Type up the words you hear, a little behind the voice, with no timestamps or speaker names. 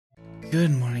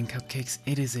Good morning, Cupcakes.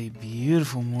 It is a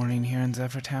beautiful morning here in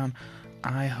Zephyrtown.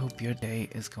 I hope your day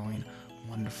is going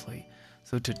wonderfully.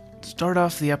 So to start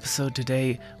off the episode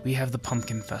today, we have the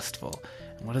Pumpkin Festival.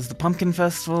 And what is the Pumpkin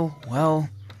Festival? Well,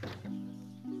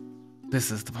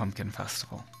 this is the Pumpkin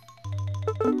Festival.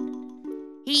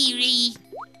 Hey, Ray.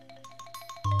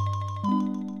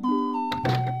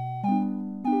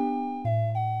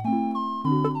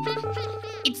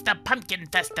 It's the Pumpkin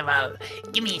Festival.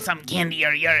 Give me some candy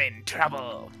or you're in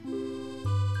trouble.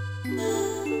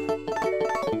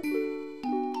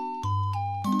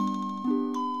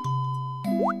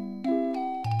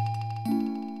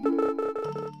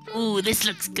 Ooh, this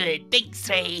looks good. Thanks,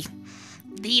 Ray.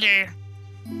 Later.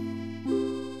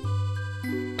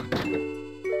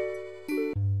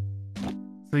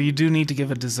 So you do need to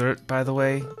give a dessert, by the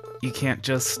way. You can't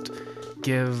just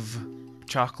give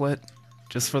chocolate.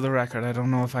 Just for the record, I don't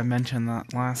know if I mentioned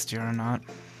that last year or not.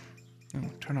 Oh,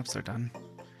 turnips are done.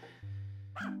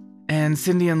 And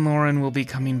Cindy and Lauren will be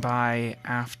coming by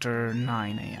after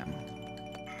 9 a.m.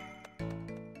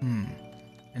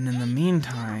 And in the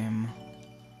meantime,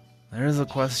 there is a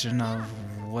question of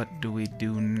what do we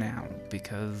do now?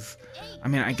 Because, I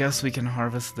mean, I guess we can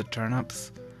harvest the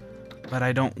turnips, but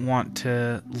I don't want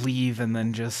to leave and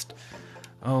then just,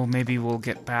 oh, maybe we'll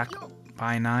get back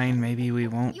by 9, maybe we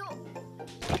won't.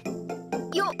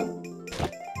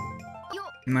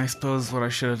 And I suppose what I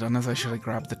should have done is I should have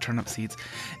grabbed the turnip seeds.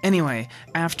 Anyway,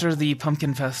 after the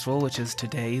Pumpkin Festival, which is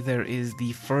today, there is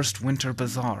the first Winter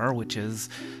Bazaar, which is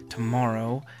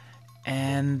tomorrow.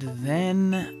 And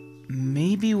then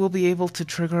maybe we'll be able to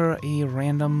trigger a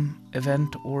random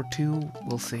event or two.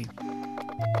 We'll see.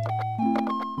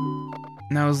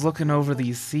 Now I was looking over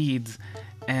these seeds,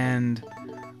 and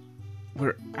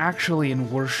we're actually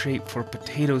in worse shape for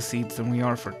potato seeds than we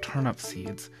are for turnip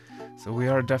seeds. So we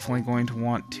are definitely going to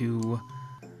want to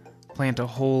plant a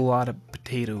whole lot of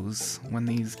potatoes when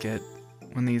these get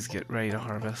ready to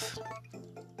harvest,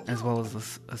 as well as the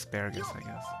asparagus, I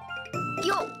guess.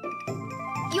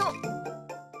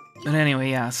 But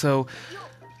anyway, yeah, so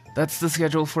that's the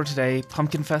schedule for today.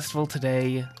 Pumpkin Festival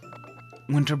today,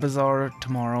 Winter Bazaar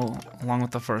tomorrow, along with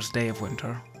the first day of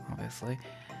winter, obviously.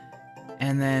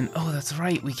 And then, oh, that's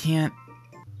right, we can't...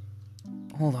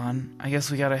 Hold on, I guess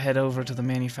we gotta head over to the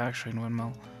manufacturing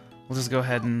windmill. We'll just go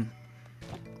ahead and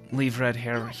leave red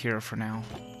hair here for now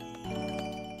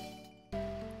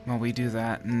while we do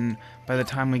that, and by the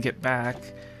time we get back,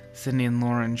 Cindy and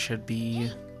Lauren should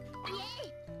be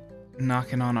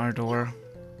knocking on our door,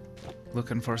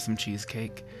 looking for some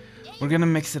cheesecake. We're gonna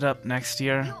mix it up next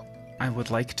year. I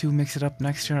would like to mix it up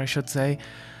next year, I should say,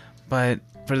 but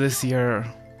for this year,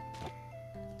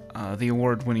 the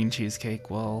award-winning cheesecake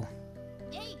will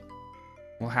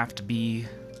have to be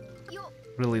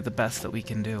really the best that we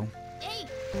can do.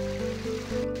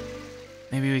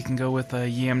 Maybe we can go with a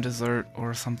yam dessert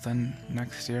or something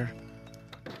next year.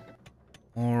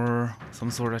 Or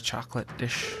some sort of chocolate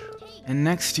dish. And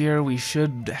next year we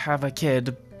should have a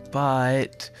kid,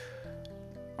 but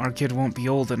our kid won't be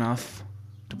old enough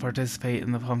to participate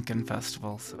in the Pumpkin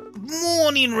Festival. So.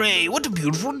 Morning, Ray. What a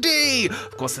beautiful day.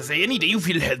 Of course, I say any day you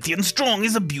feel healthy and strong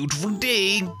is a beautiful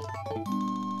day.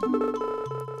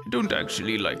 I don't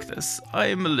actually like this. I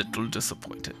am a little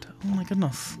disappointed. Oh my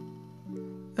goodness.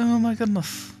 Oh my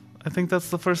goodness. I think that's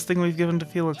the first thing we've given to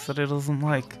Felix that he doesn't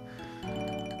like.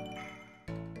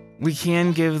 We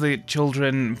can give the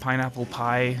children pineapple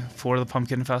pie for the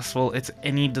Pumpkin Festival. It's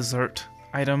any dessert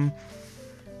item.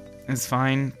 It's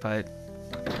fine, but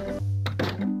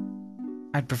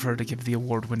I'd prefer to give the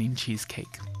award-winning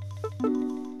cheesecake.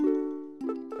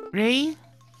 Ray?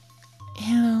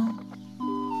 Hello.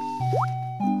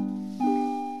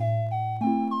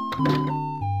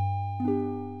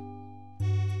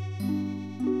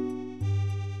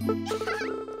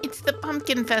 It's the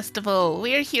Pumpkin Festival.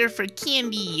 We're here for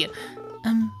candy.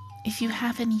 If you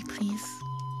have any, please.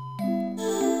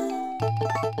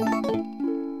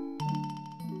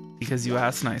 Because you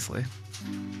asked nicely.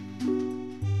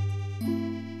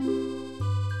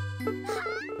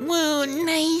 Whoa,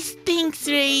 nice. Thanks,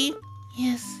 Ray.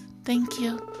 Yes, thank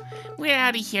you. We're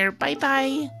out of here.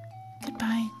 Bye-bye.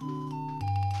 Goodbye.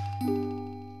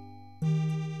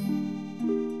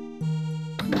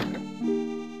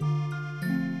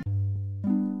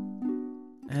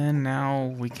 And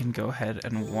now we can go ahead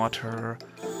and water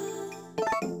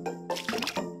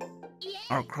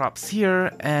our crops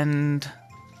here, and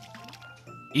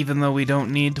even though we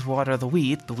don't need to water the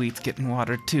wheat's getting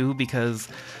watered too, because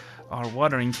our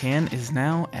watering can is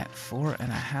now at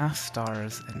 4.5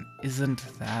 stars, and isn't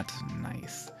that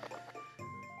nice?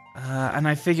 And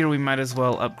I figure we might as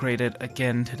well upgrade it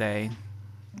again today.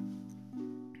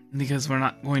 because we're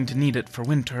not going to need it for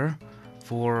winter,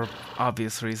 for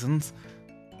obvious reasons.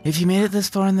 If you made it this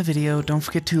far in the video, don't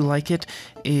forget to like it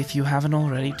if you haven't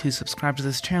already, to subscribe to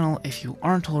this channel if you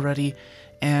aren't already,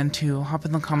 and to hop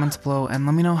in the comments below and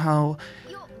let me know how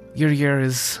your year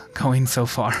is going so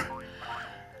far.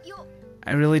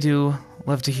 I really do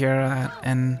love to hear that,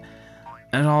 and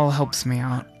it all helps me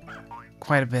out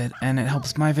quite a bit, and it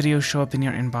helps my videos show up in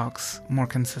your inbox more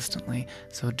consistently,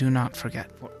 so do not forget.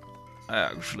 I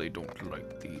actually don't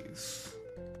like these.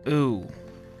 Ooh.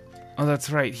 Oh, that's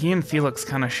right. He and Felix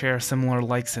kind of share similar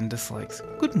likes and dislikes.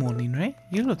 Good morning, Ray.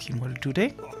 You're looking well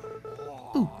today.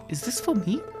 Ooh, is this for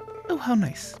me? Oh, how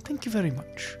nice. Thank you very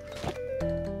much.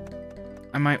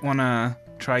 I might want to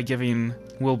try giving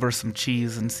Wilbur some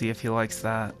cheese and see if he likes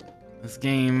that. This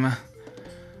game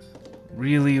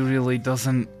really, really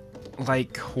doesn't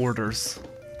like hoarders.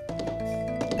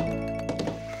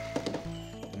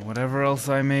 Whatever else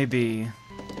I may be.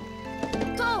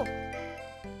 Go!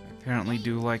 Apparently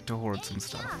do like to hoard some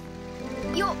stuff.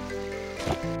 Yo!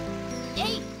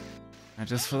 Hey! And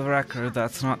just for the record,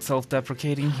 that's not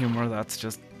self-deprecating humor, that's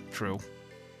just true.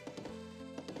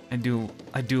 I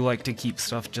do like to keep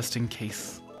stuff just in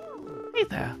case. Hey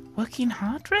there, working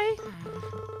hard, Ray?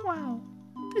 Wow,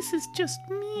 this is just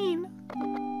mean.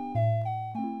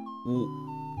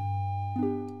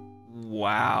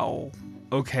 Wow.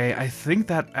 Okay, I think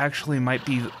that actually might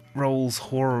be Raoul's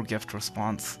horror gift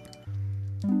response.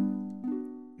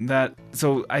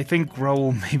 So I think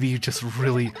Raoul maybe just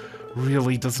really,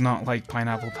 really does not like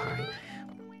pineapple pie.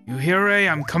 You hear, Ray?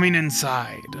 I'm coming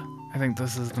inside. I think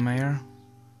this is the mayor.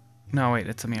 No, wait,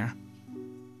 it's Amir.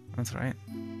 That's right.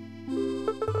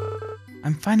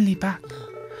 I'm finally back.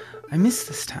 I miss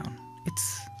this town.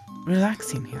 It's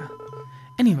relaxing here.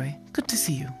 Anyway, good to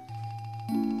see you.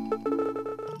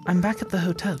 I'm back at the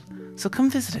hotel, so come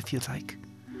visit if you'd like.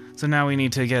 So now we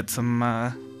need to get some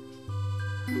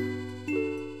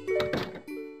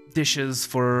dishes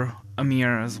for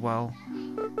Amir as well.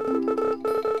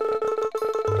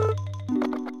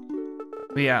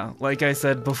 But yeah, like I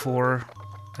said before,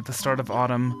 at the start of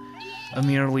autumn,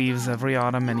 Amir leaves every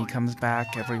autumn and he comes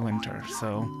back every winter,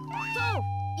 so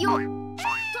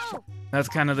that's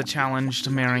kind of the challenge to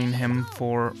marrying him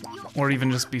or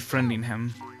even just befriending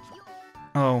him.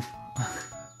 Oh,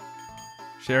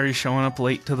 Sherry's showing up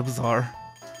late to the bazaar.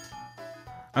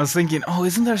 I was thinking, oh,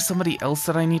 isn't there somebody else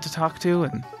that I need to talk to?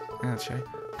 And yeah, that's Sherry.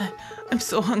 I'm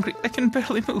so hungry, I can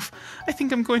barely move. I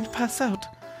think I'm going to pass out.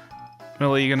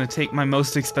 Really, you're gonna take my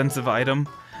most expensive item?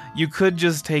 You could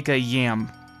just take a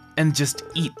yam and just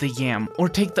eat the yam, or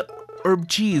take the herb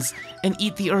cheese and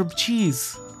eat the herb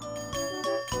cheese.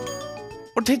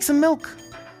 Or take some milk.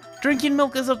 Drinking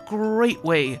milk is a great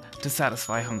way to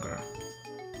satisfy hunger.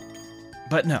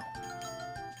 But no.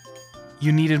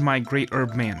 You needed my great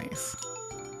herb mayonnaise.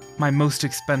 My most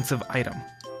expensive item.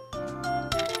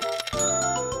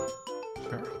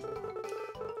 Sure.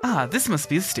 Ah, this must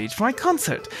be the stage for my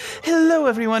concert. Hello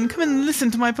everyone, come and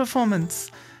listen to my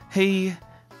performance. Hey,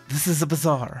 this is a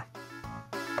bazaar.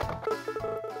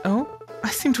 Oh, I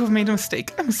seem to have made a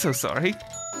mistake. I'm so sorry.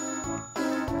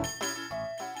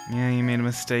 Yeah, you made a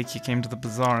mistake. You came to the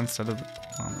bazaar instead of the...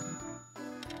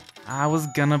 I was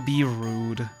gonna be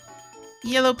rude.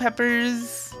 Yellow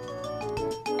peppers.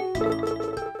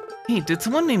 Hey, did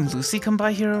someone named Lucy come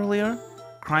by here earlier?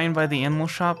 Crying by the animal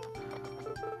shop?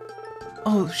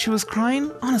 Oh, she was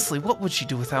crying? Honestly, what would she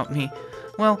do without me?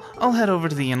 Well, I'll head over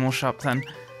to the animal shop then.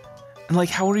 And like,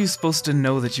 how were you supposed to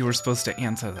know that you were supposed to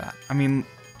answer that? I mean,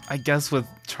 I guess with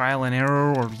trial and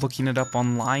error or looking it up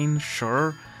online,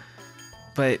 sure.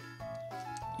 But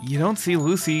you don't see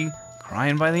Lucy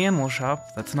crying by the animal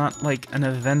shop. That's not like an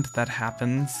event that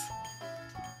happens.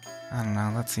 I don't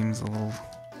know, that seems a little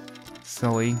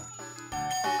silly.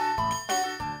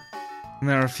 And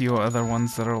there are a few other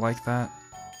ones that are like that.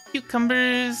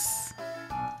 Cucumbers.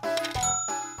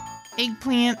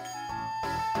 Eggplant.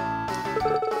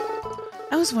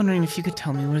 I was wondering if you could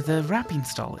tell me where the wrapping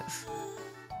stall is.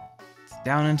 It's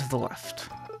down and to the left.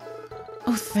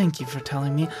 Oh, thank you for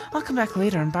telling me. I'll come back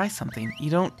later and buy something. You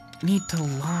don't need to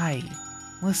lie.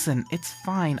 Listen, it's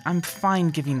fine. I'm fine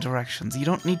giving directions. You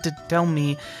don't need to tell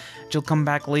me you'll come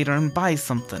back later and buy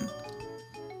something.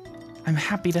 I'm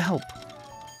happy to help.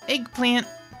 Eggplant.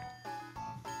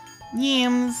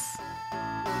 Yams.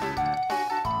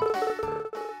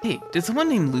 Hey, did someone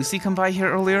named Lucy come by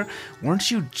here earlier?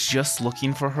 Weren't you just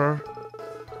looking for her?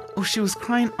 Oh, she was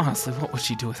crying? Honestly, what would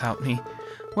she do without me?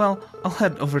 Well, I'll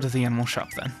head over to the animal shop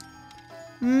then.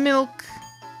 Milk.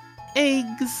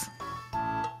 Eggs.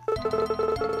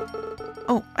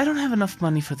 Oh, I don't have enough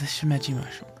money for this shimeji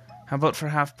mushroom. How about for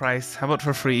half price? How about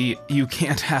for free? You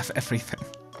can't have everything.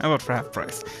 How about for half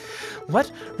price? What?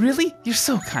 Really? You're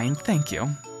so kind. Thank you.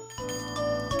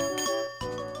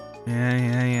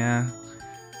 Yeah.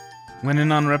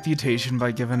 Winning on reputation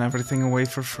by giving everything away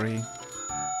for free.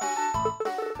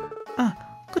 Ah,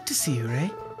 good to see you,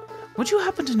 Ray. Would you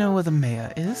happen to know where the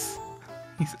mayor is?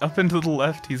 He's up and to the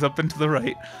left, he's up and to the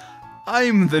right.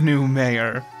 I'm the new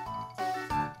mayor.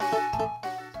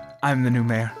 I'm the new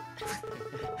mayor.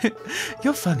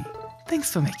 You're funny.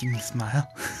 Thanks for making me smile.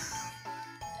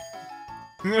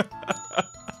 I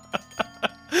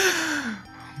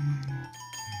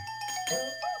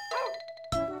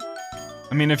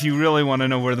mean, if you really want to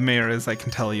know where the mayor is, I can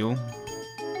tell you.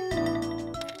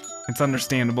 It's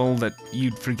understandable that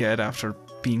you'd forget after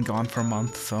being gone for a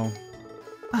month, so...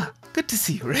 Ah, good to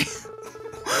see you, Ray.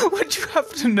 Would you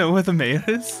happen to know where the mayor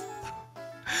is?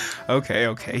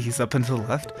 Okay, he's up and to the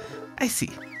left. I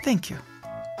see. Thank you.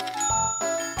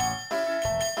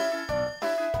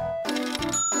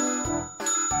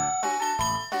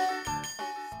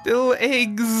 Still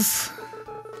eggs.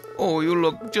 Oh, you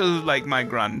look just like my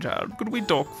grandchild. Could we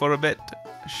talk for a bit?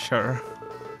 Sure.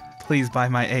 Please buy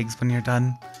my eggs when you're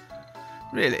done.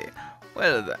 Really?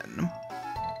 Well then.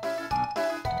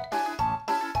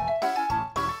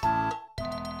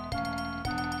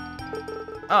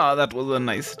 Ah, that was a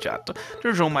nice chat.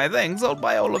 To show my thanks, I'll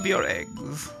buy all of your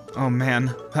eggs. Oh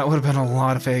man, that would have been a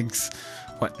lot of eggs.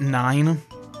 What, 9?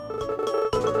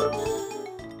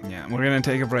 Yeah, we're gonna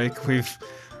take a break.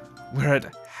 We're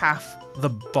at half the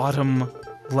bottom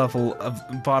level of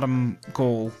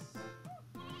bottommost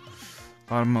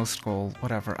goal,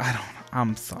 whatever.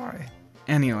 I'm sorry.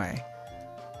 Anyway,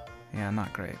 yeah,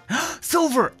 not great.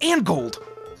 Silver and gold.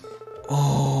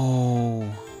 Oh,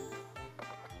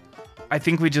 I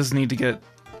think we just need to get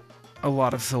a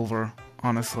lot of silver,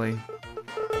 honestly.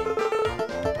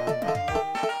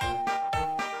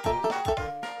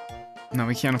 No,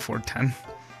 we can't afford 10.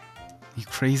 You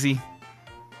crazy?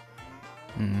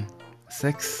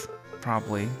 6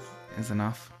 probably is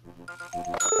enough.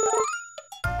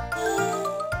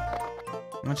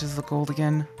 How much is the gold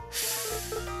again?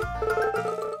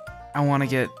 I want to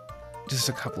get just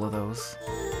a couple of those.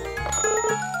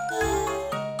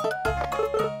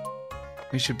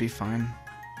 We should be fine.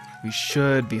 We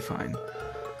should be fine.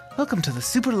 Welcome to the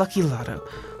Super Lucky Lotto.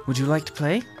 Would you like to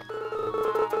play?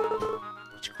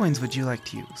 Which coins would you like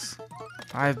to use?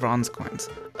 5 bronze coins.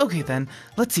 Okay then,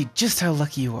 let's see just how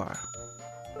lucky you are.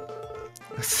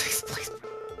 6th place.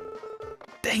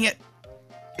 Dang it!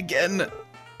 Again!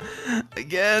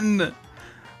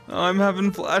 Oh, I'm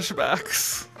having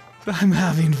flashbacks.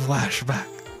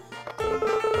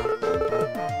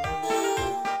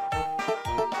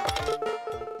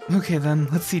 Okay then,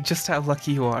 let's see just how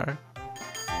lucky you are.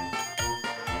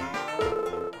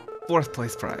 4th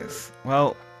place prize.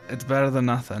 Well, it's better than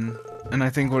nothing. And I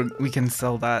think we can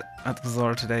sell that at the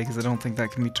bazaar today, because I don't think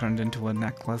that can be turned into a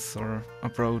necklace or a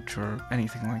brooch or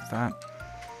anything like that.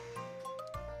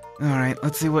 Alright,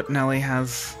 let's see what Nelly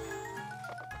has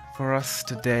for us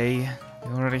today.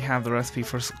 We already have the recipe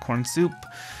for corn soup.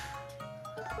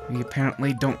 We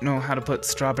apparently don't know how to put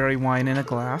strawberry wine in a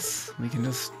glass. We can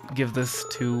just give this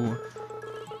to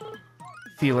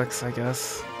Felix, I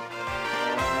guess.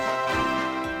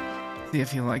 See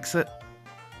if he likes it.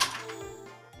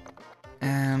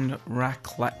 And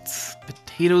raclettes.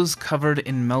 Potatoes covered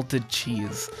in melted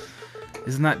cheese.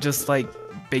 Isn't that just like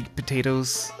baked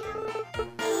potatoes?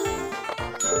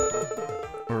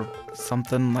 Or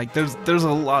something? Like there's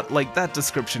a lot, like that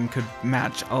description could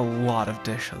match a lot of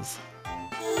dishes.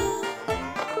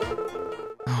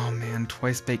 Oh man,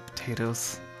 twice baked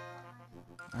potatoes.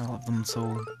 I love them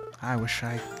so. I wish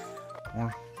I...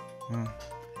 Or... well,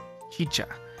 chicha.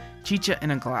 Chicha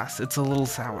in a glass. It's a little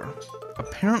sour.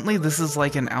 Apparently this is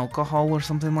like an alcohol or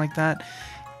something like that.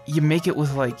 You make it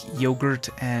with like yogurt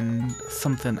and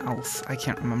something else. I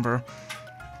can't remember.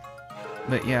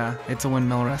 But yeah, it's a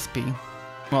windmill recipe.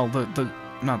 Well, the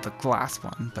not the glass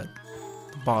one, but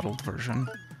the bottled version.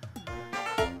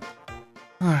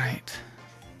 Alright.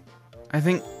 I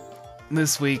think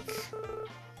this week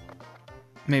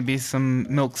maybe some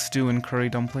milk stew and curry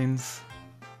dumplings.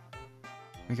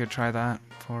 We could try that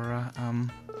for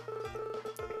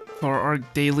our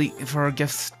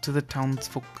gifts to the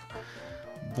townsfolk.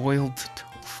 Boiled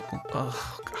tofu.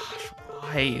 Oh gosh,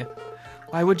 why?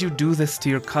 Why would you do this to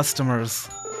your customers?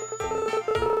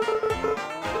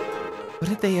 What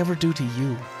did they ever do to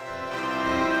you?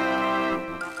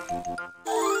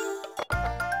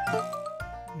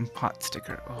 And pot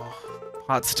sticker. Oh,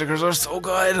 pot stickers are so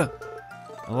good.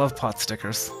 I love pot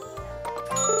stickers.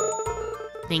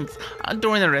 Thanks. I'll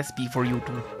throw in the recipe for you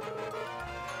too.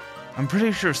 I'm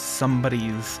pretty sure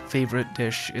somebody's favorite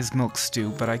dish is milk stew,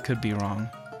 but I could be wrong.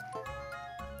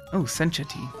 Oh, sencha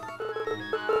tea.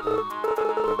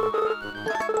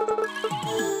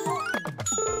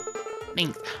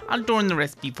 Thanks. I'll turn the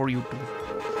recipe for you too.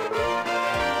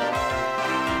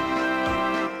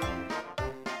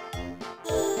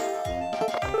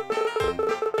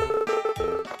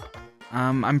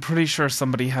 I'm pretty sure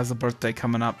somebody has a birthday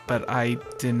coming up, but I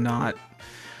did not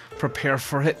prepare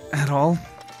for it at all.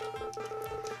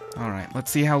 Alright,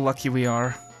 let's see how lucky we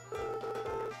are.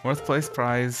 4th place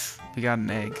prize. We got an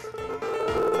egg.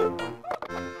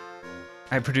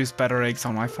 I produce better eggs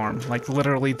on my farm. Like,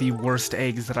 literally the worst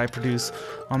eggs that I produce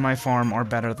on my farm are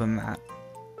better than that.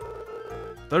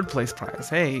 3rd place prize.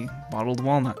 Hey, bottled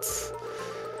walnuts.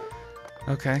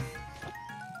 Okay.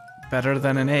 Better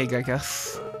than an egg, I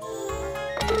guess.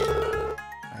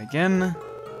 Again.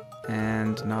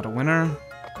 And not a winner.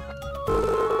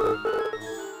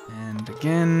 And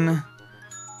again.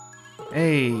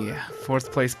 Hey,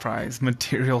 4th place prize.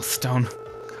 Material stone.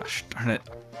 Gosh darn it.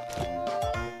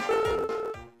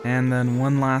 And then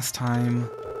one last time.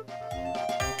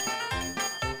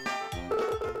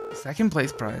 2nd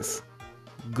place prize.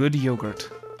 Good yogurt.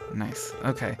 Nice.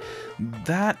 Okay.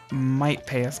 That might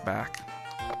pay us back.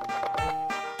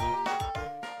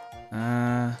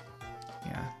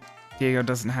 Yeah. Diego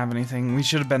doesn't have anything. We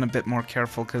should have been a bit more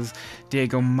careful because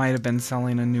Diego might have been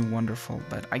selling a new Wonderful,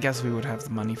 but I guess we would have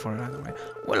the money for it either way.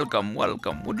 Welcome,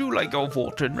 welcome. Would you like your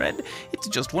fortune read? It's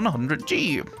just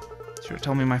 100G. Sure,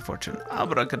 tell me my fortune.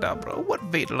 Abracadabra,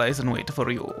 what fate lies in wait for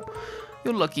you?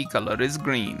 Your lucky color is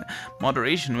green.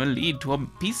 Moderation will lead to a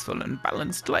peaceful and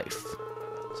balanced life.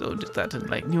 So did that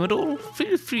enlighten you at all?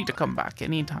 Feel free to come back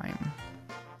anytime.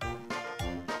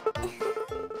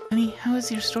 Honey, how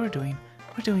is your store doing?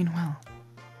 We're doing well.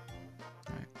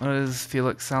 Right, what is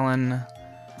Felix selling?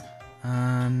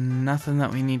 Nothing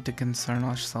that we need to concern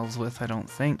ourselves with, I don't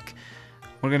think.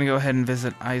 We're gonna go ahead and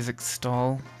visit Isaac's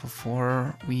stall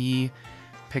before we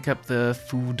pick up the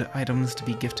food items to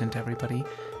be gifted to everybody.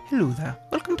 Hello there.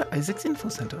 Welcome to Isaac's Info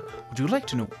Center. Would you like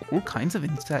to know all kinds of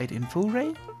inside info,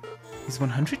 Ray? Is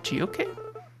 100G okay?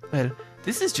 Well,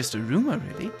 this is just a rumor,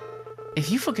 really. If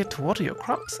you forget to water your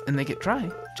crops and they get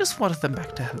dry, just water them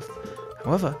back to health.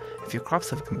 However, if your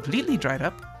crops have completely dried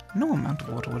up, no amount of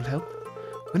water will help.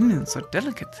 Onions are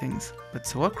delicate things, but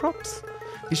so are crops.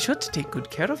 Be sure to take good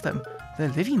care of them. They're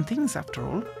living things after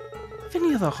all. If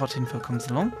any other hot info comes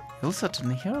along, you'll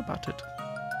certainly hear about it.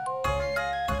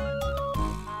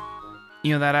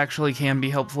 You know, that actually can be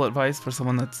helpful advice for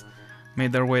someone that's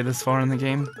made their way this far in the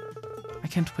game. I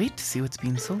can't wait to see what's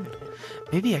being sold.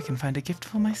 Maybe I can find a gift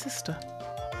for my sister.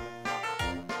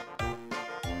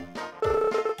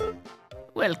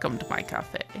 Welcome to my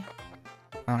cafe.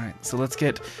 Alright, so let's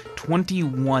get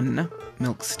 21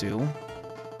 milk stew.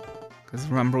 Because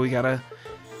remember, we gotta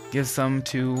give some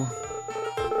to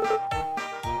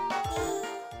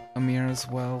Amir as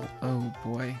well. Oh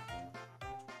boy.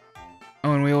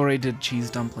 Oh, and we already did cheese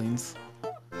dumplings.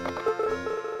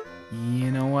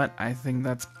 You know what? I think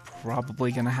that's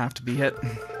probably gonna have to be it.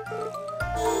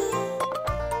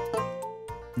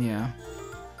 Yeah.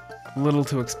 A little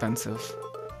too expensive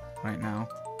right now.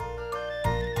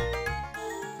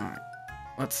 Alright.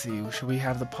 Let's see. Should we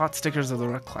have the pot stickers or the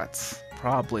raclettes?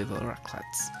 Probably the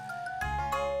raclettes.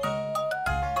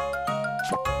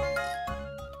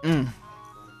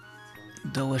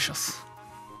 Delicious.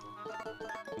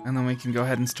 And then we can go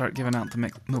ahead and start giving out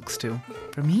the milk stew.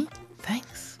 For me?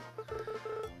 Thanks.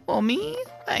 For me?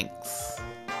 Thanks.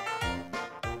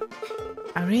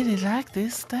 I really like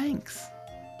this, thanks.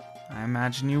 I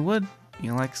imagine you would.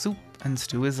 You like soup, and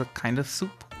stew is a kind of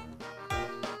soup.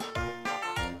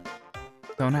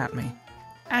 Don't at me.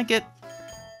 Agate.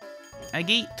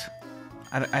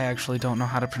 I actually don't know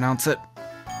how to pronounce it.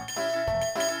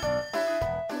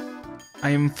 I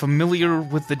am familiar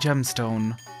with the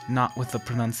gemstone, not with the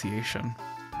pronunciation.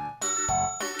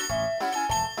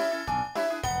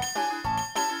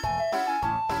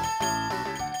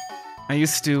 I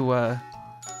used to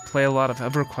play a lot of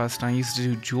EverQuest, and I used to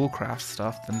do jewelcraft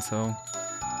stuff, and so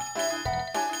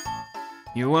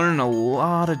you learn a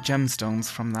lot of gemstones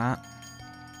from that,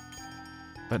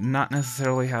 but not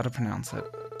necessarily how to pronounce it.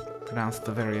 Pronounce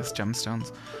the various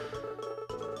gemstones.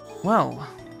 Well,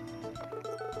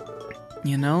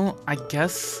 you know, I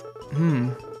guess,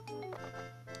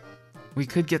 we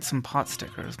could get some pot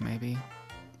stickers, maybe.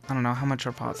 I don't know, how much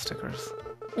are pot stickers?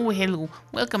 Oh, hello.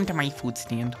 Welcome to my food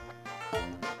stand.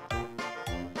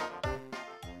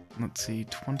 Let's see,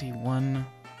 21.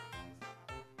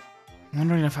 I'm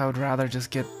wondering if I would rather just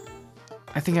get...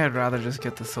 I think I'd rather just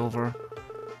get the silver.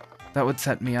 That would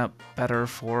set me up better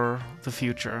for the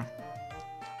future.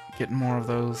 Get more of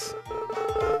those.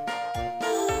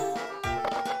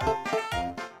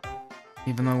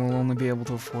 Even though we'll only be able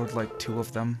to afford like 2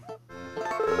 of them.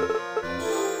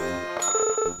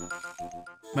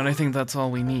 But I think that's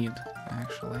all we need,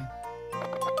 actually.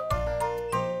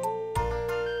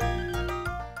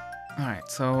 Alright,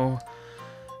 so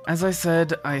as I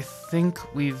said, I think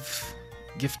we've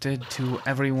gifted to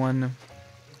everyone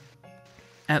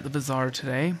at the bazaar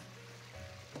today.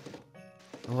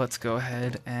 So let's go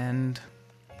ahead and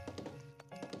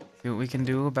see what we can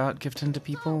do about gifting to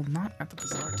people not at the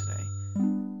bazaar today.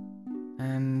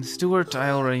 And Stuart,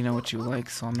 I already know what you like,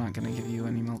 so I'm not gonna give you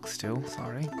any milk stew,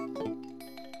 sorry.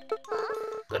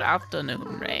 Good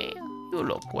afternoon, Ray. You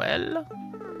look well.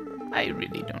 I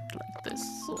really don't like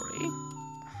this, sorry.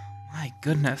 My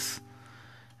goodness.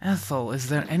 Ethel, is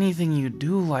there anything you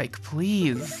do like,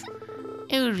 please?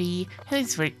 Oh, Ray,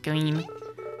 how's work going?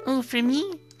 Oh, for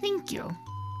me? Thank you.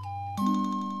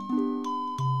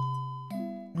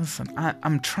 Listen,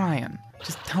 I'm trying.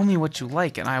 Just tell me what you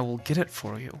like and I will get it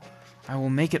for you. I will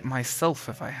make it myself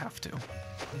if I have to.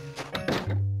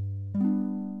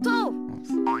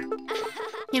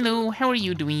 Hello, how are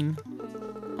you doing?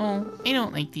 Oh, I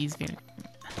don't like these very...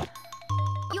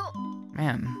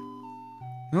 Man,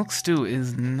 milk stew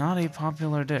is not a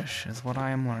popular dish, is what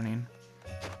I am learning.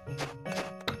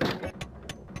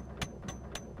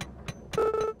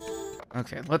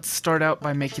 Okay, let's start out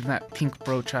by making that pink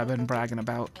brooch I've been bragging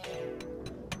about.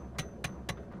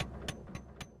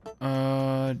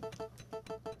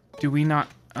 Do we not...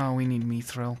 Oh, we need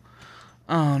mithril.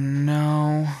 Oh,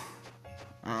 no.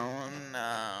 Oh,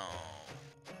 no.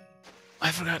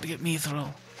 I forgot to get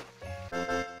mithril.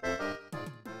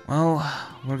 Well,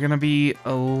 we're gonna be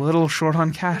a little short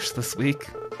on cash this week.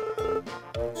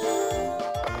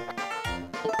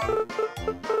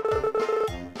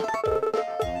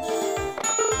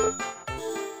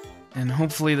 And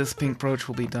hopefully this pink brooch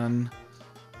will be done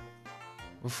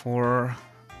before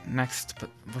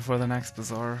the next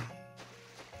bazaar.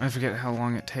 I forget how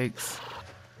long it takes.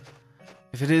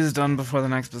 If it is done before the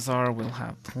next bazaar, we'll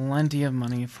have plenty of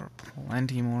money for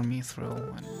plenty more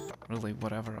mithril and really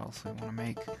whatever else we want to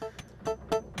make.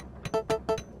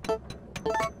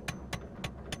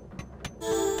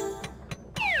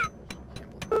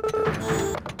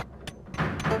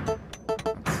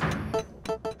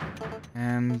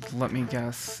 And let me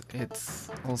guess, it's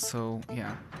also,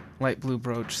 yeah, light blue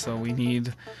brooch, so we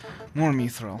need more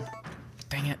mithril.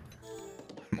 Dang it.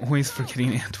 I'm always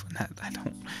forgetting Antoinette. I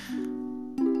don't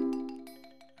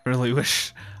really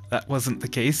wish that wasn't the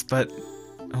case, but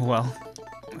oh well.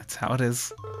 That's how it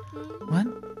is. What?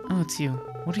 Oh, it's you.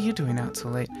 What are you doing out so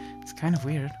late? It's kind of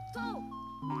weird.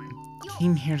 I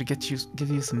came here to give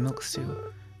you some milk stew.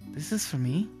 This is for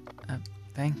me?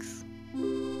 Thanks.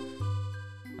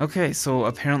 Okay, so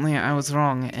apparently I was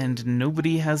wrong, and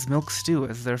nobody has milk stew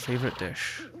as their favorite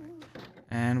dish.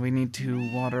 And we need to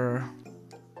water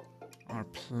our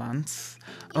plants.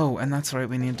 Oh, and that's right,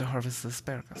 we need to harvest the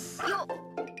asparagus.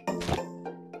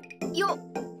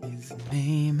 His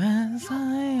name, as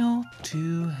I ought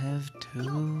to have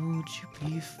told you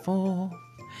before,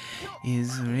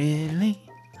 is really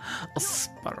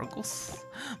asparagus.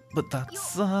 But that's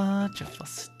such a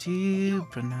fuss to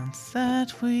pronounce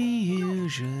that we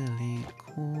usually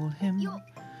call him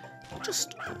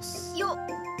just Gus.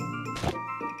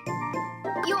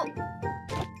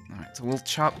 Alright, so we'll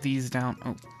chop these down.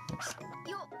 Oh, whoops.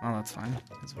 Oh, that's fine,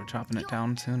 because we're chopping it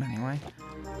down soon anyway.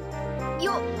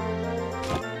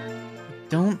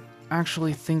 Don't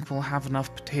actually think we'll have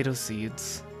enough potato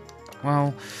seeds.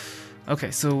 Well,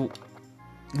 okay, so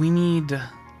we need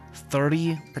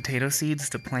 30 potato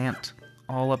seeds to plant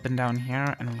all up and down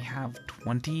here, and we have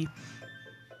 20,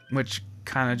 which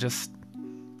kind of just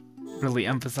really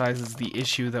emphasizes the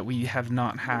issue that we have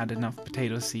not had enough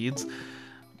potato seeds.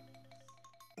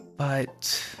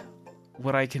 But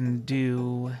what I can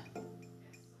do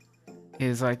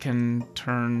is I can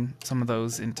turn some of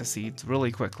those into seeds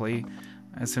really quickly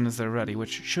as soon as they're ready,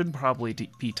 which should probably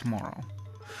be tomorrow.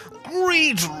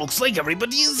 Great! Looks like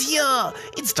everybody is here!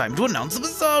 It's time to announce the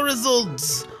Bazaar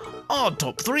Results! Our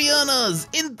top 3 earners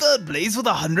in 3rd place with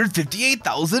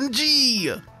 158,000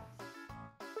 G!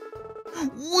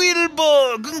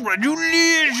 Wilbur!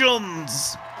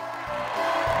 Congratulations!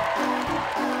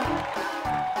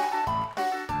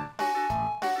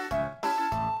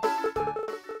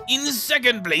 In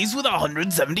 2nd place with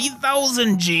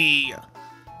 170,000 G!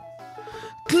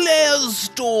 Claire's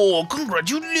Store,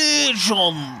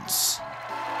 congratulations!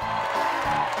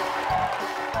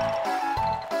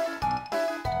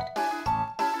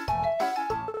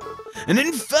 And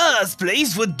in first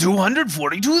place with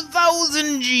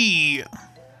 242,000 G.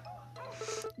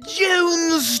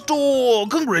 Jones Store,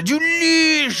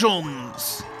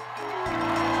 congratulations!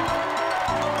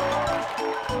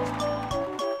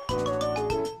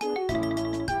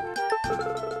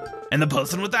 And the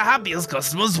person with the happiest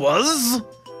customers was...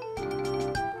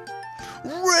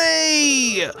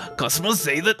 Ray! Customers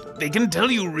say that they can tell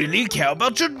you really care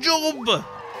about your job.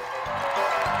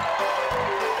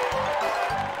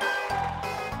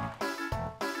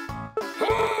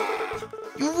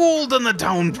 You've all done the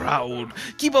town proud.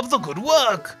 Keep up the good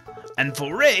work. And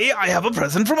for Ray, I have a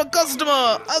present from a customer.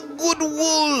 A good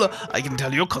wool. I can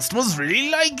tell your customers really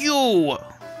like you.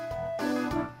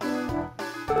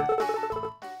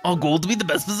 Our goal to be the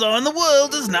best bazaar in the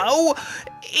world is now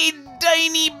a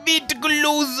tiny bit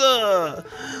closer.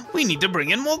 We need to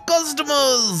bring in more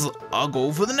customers. Our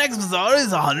goal for the next bazaar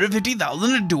is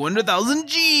 150,000 to 200,000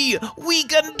 G. We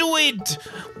can do it.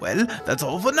 Well, that's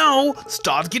all for now.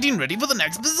 Start getting ready for the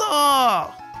next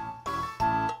bazaar.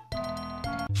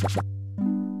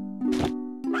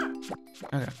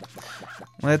 Okay.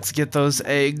 Let's get those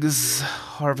eggs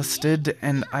harvested,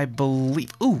 and I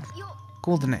believe... Ooh!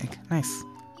 Golden egg. Nice.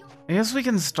 I guess we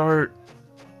can start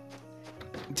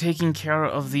taking care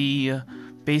of the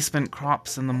basement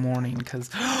crops in the morning, because...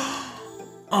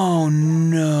 Oh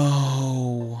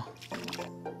no!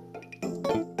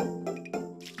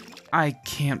 I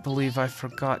can't believe I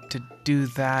forgot to do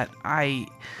that.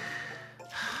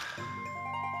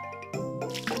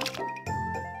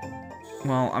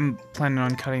 Well, I'm planning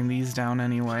on cutting these down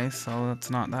anyway, so that's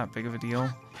not that big of a deal.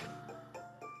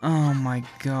 Oh my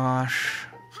gosh.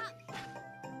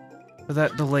 But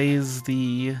that delays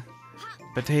the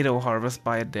potato harvest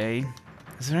by a day.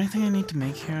 Is there anything I need to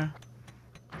make here?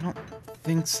 I don't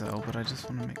think so, but I just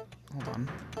want to make... Hold on.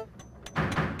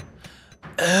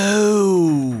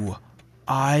 Oh!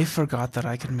 I forgot that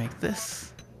I could make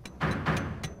this.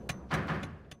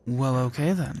 Well,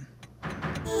 okay then.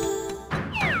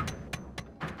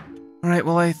 Alright,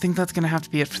 well, I think that's going to have to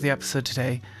be it for the episode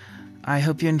today. I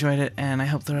hope you enjoyed it, and I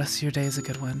hope the rest of your day is a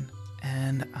good one.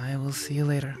 And I will see you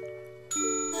later.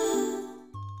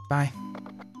 Bye.